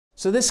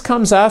So this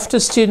comes after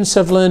students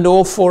have learned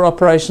all four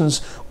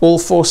operations, all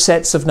four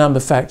sets of number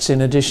facts in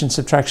addition,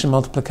 subtraction,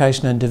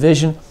 multiplication and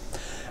division.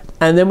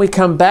 And then we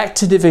come back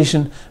to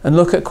division and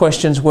look at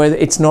questions where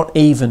it's not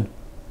even.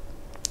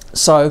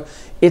 So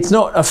it's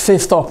not a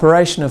fifth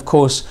operation, of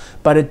course,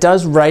 but it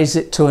does raise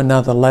it to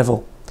another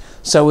level.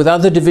 So with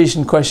other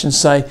division questions,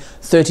 say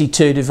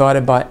 32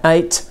 divided by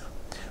 8,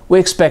 we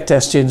expect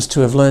our students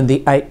to have learned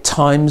the 8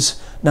 times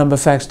number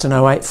facts, to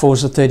know 8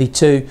 fours are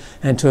 32,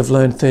 and to have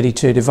learned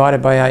 32 divided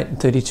by 8 and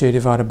 32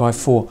 divided by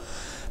 4.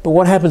 But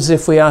what happens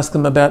if we ask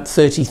them about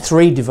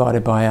 33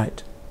 divided by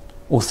 8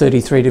 or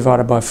 33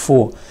 divided by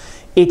 4?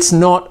 It's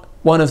not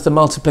one of the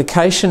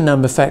multiplication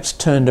number facts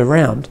turned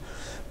around,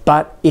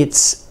 but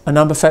it's a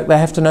number fact they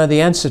have to know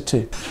the answer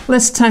to.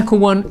 Let's tackle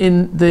one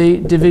in the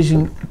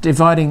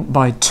dividing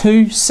by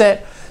 2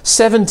 set.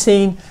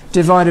 17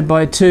 divided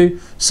by 2.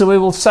 So we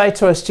will say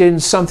to our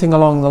students something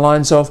along the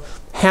lines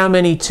of, how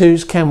many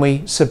 2's can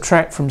we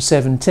subtract from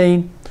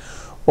 17?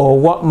 Or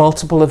what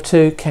multiple of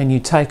 2 can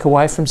you take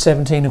away from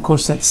 17? Of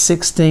course, that's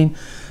 16.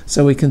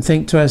 So we can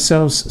think to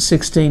ourselves,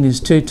 16 is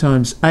 2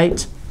 times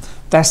 8.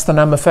 That's the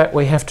number fact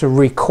we have to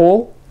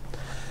recall.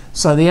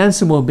 So the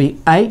answer will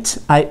be 8.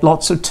 8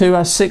 lots of 2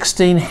 are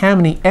 16. How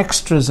many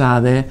extras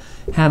are there?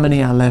 How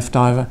many are left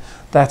over?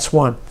 That's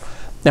 1.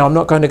 Now, I'm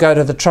not going to go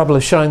to the trouble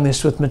of showing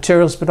this with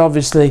materials, but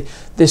obviously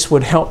this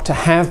would help to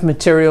have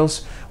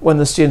materials when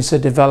the students are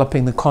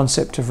developing the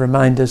concept of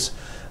remainders,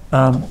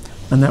 and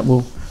that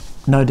will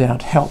no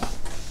doubt help.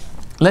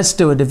 Let's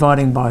do a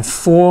dividing by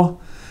 4.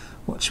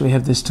 What should we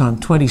have this time?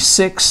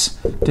 26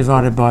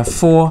 divided by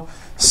 4.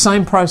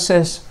 Same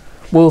process.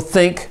 We'll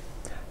think,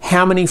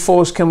 how many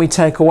 4's can we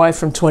take away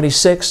from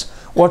 26?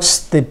 What's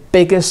the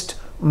biggest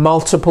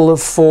multiple of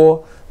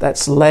 4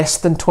 that's less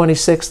than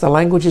 26? The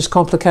language is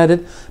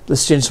complicated. The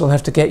students will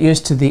have to get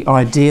used to the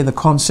idea, the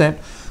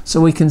concept. So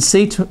we can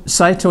say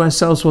to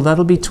ourselves, well,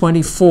 that'll be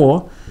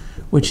 24,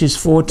 which is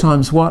 4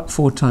 times what?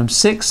 4 times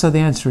 6. So the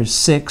answer is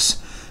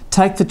 6.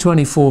 Take the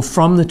 24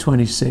 from the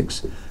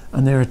 26,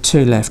 and there are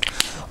 2 left.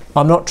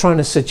 I'm not trying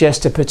to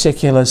suggest a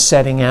particular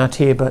setting out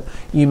here, but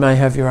you may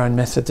have your own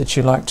method that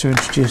you like to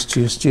introduce to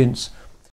your students.